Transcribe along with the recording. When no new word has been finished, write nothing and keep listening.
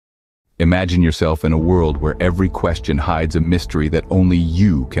Imagine yourself in a world where every question hides a mystery that only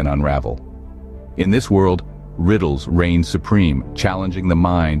you can unravel. In this world, riddles reign supreme, challenging the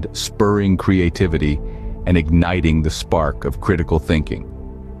mind, spurring creativity, and igniting the spark of critical thinking.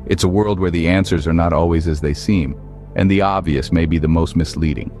 It's a world where the answers are not always as they seem, and the obvious may be the most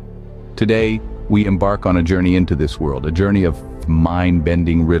misleading. Today, we embark on a journey into this world, a journey of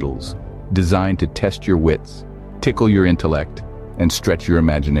mind-bending riddles, designed to test your wits, tickle your intellect, and stretch your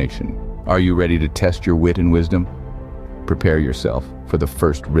imagination. Are you ready to test your wit and wisdom? Prepare yourself for the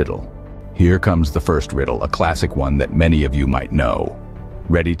first riddle. Here comes the first riddle, a classic one that many of you might know.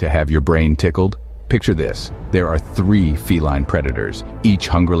 Ready to have your brain tickled? Picture this. There are 3 feline predators, each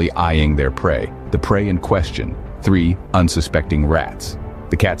hungrily eyeing their prey. The prey in question, 3 unsuspecting rats.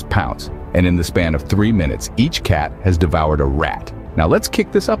 The cats pounce, and in the span of 3 minutes, each cat has devoured a rat. Now let's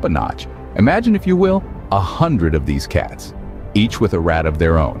kick this up a notch. Imagine, if you will, 100 of these cats, each with a rat of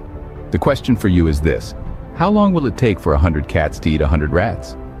their own. The question for you is this: how long will it take for 100 cats to eat 100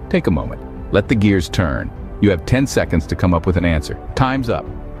 rats? Take a moment. Let the gears turn. You have 10 seconds to come up with an answer. Time's up.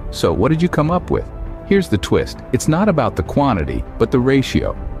 So what did you come up with? Here's the twist. It's not about the quantity, but the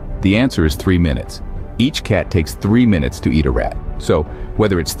ratio. The answer is 3 minutes. Each cat takes 3 minutes to eat a rat. So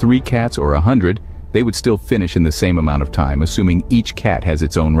whether it's 3 cats or 100, they would still finish in the same amount of time, assuming each cat has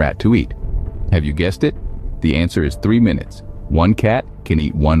its own rat to eat. Have you guessed it? The answer is 3 minutes. 1 cat can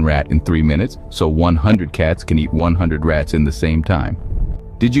eat 1 rat in 3 minutes, so 100 cats can eat 100 rats in the same time.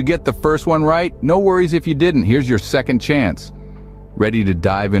 Did you get the first one right? No worries if you didn't. Here's your second chance. Ready to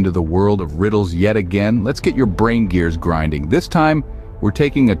dive into the world of riddles yet again? Let's get your brain gears grinding. This time, we're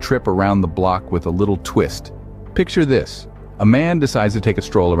taking a trip around the block with a little twist. Picture this. A man decides to take a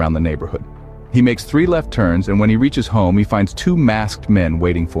stroll around the neighborhood. He makes 3 left turns, and when he reaches home, he finds 2 masked men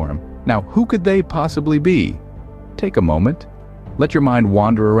waiting for him. Now, who could they possibly be? Take a moment. Let your mind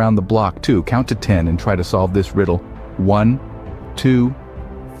wander around the block too. Count to 10 and try to solve this riddle. 1, 2,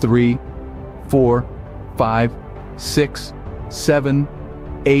 3, 4, 5, 6, 7,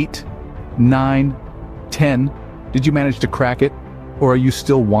 8, 9, 10. Did you manage to crack it? Or are you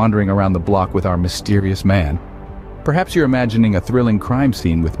still wandering around the block with our mysterious man? Perhaps you're imagining a thrilling crime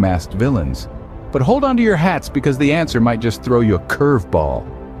scene with masked villains. But hold on to your hats, because the answer might just throw you a curveball.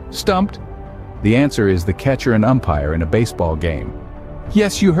 Stumped? The answer is the catcher and umpire in a baseball game.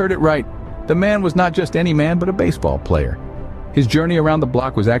 Yes, you heard it right. The man was not just any man, but a baseball player. His journey around the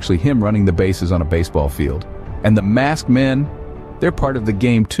block was actually him running the bases on a baseball field. And the masked men, they're part of the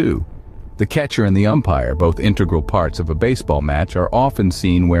game too. The catcher and the umpire, both integral parts of a baseball match, are often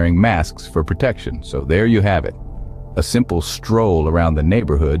seen wearing masks for protection. So there you have it. A simple stroll around the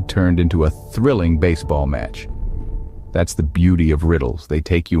neighborhood turned into a thrilling baseball match. That's the beauty of riddles. They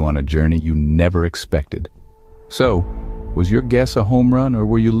take you on a journey you never expected. So, was your guess a home run, or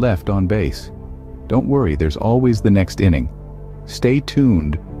were you left on base? Don't worry, there's always the next inning. Stay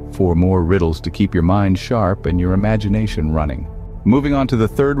tuned for more riddles to keep your mind sharp and your imagination running. Moving on to the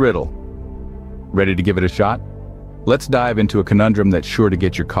third riddle. Ready to give it a shot? Let's dive into a conundrum that's sure to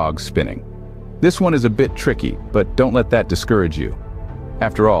get your cogs spinning. This one is a bit tricky, but don't let that discourage you.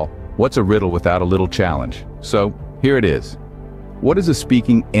 After all, what's a riddle without a little challenge? So, here it is. What is a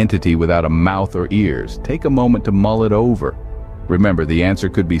speaking entity without a mouth or ears? Take a moment to mull it over. Remember, the answer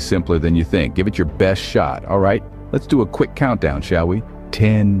could be simpler than you think. Give it your best shot, all right? Let's do a quick countdown, shall we?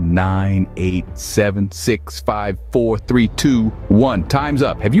 10, 9, 8, 7, 6, 5, 4, 3, 2, 1. Time's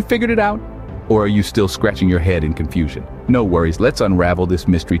up. Have you figured it out? Or are you still scratching your head in confusion? No worries, let's unravel this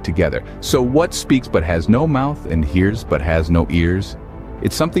mystery together. So what speaks but has no mouth and hears but has no ears?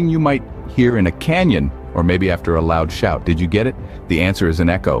 It's something you might hear in a canyon, or maybe after a loud shout. Did you get it? The answer is an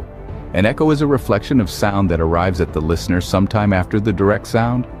echo. An echo is a reflection of sound that arrives at the listener sometime after the direct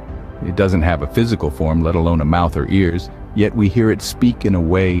sound. It doesn't have a physical form, let alone a mouth or ears, yet we hear it speak in a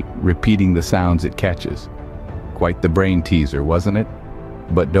way, repeating the sounds it catches. Quite the brain teaser, wasn't it?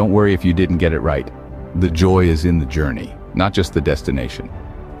 But don't worry if you didn't get it right. The joy is in the journey, not just the destination.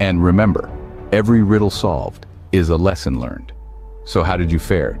 And remember, every riddle solved is a lesson learned. So how did you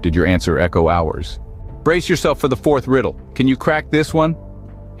fare? Did your answer echo ours? Brace yourself for the fourth riddle. Can you crack this one?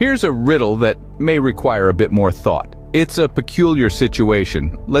 Here's a riddle that may require a bit more thought. It's a peculiar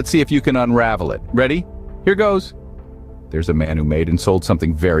situation. Let's see if you can unravel it. Ready? Here goes. There's a man who made and sold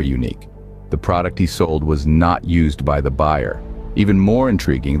something very unique. The product he sold was not used by the buyer. Even more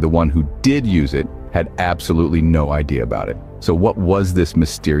intriguing, the one who did use it had absolutely no idea about it. So what was this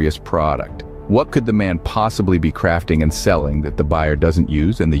mysterious product? What could the man possibly be crafting and selling that the buyer doesn't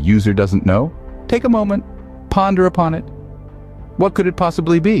use and the user doesn't know? Take a moment, ponder upon it. What could it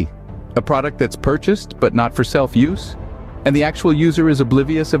possibly be? A product that's purchased but not for self-use? and the actual user is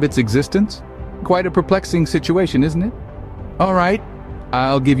oblivious of its existence? Quite a perplexing situation, isn't it? All right,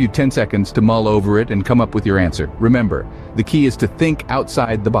 I'll give you 10 seconds to mull over it and come up with your answer. Remember, the key is to think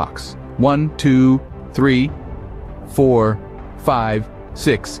outside the box. 1, 2, 3, 4, 5,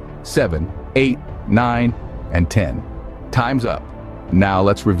 6, 7, 8, 9, and 10. Time's up. Now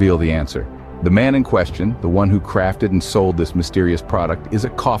let's reveal the answer. The man in question, the one who crafted and sold this mysterious product, is a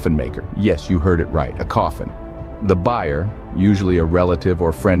coffin maker. Yes, you heard it right, a coffin. The buyer, usually a relative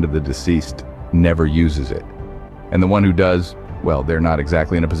or friend of the deceased, never uses it. And the one who does, well, they're not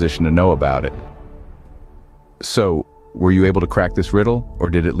exactly in a position to know about it. So, were you able to crack this riddle, or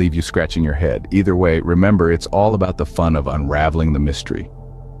did it leave you scratching your head? Either way, remember, it's all about the fun of unraveling the mystery.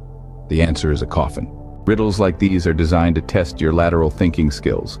 The answer is a coffin. Riddles like these are designed to test your lateral thinking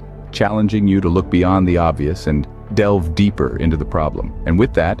skills, challenging you to look beyond the obvious and delve deeper into the problem. And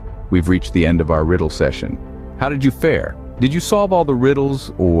with that, we've reached the end of our riddle session. How did you fare? Did you solve all the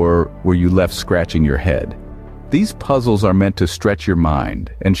riddles, or were you left scratching your head? These puzzles are meant to stretch your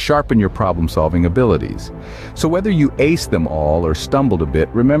mind and sharpen your problem-solving abilities. So whether you ace them all or stumbled a bit,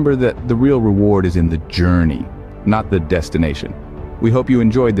 remember that the real reward is in the journey, not the destination. We hope you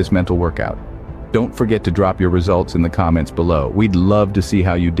enjoyed this mental workout. Don't forget to drop your results in the comments below. We'd love to see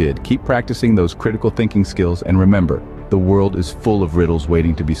how you did. Keep practicing those critical thinking skills, and remember, the world is full of riddles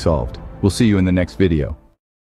waiting to be solved. We'll see you in the next video.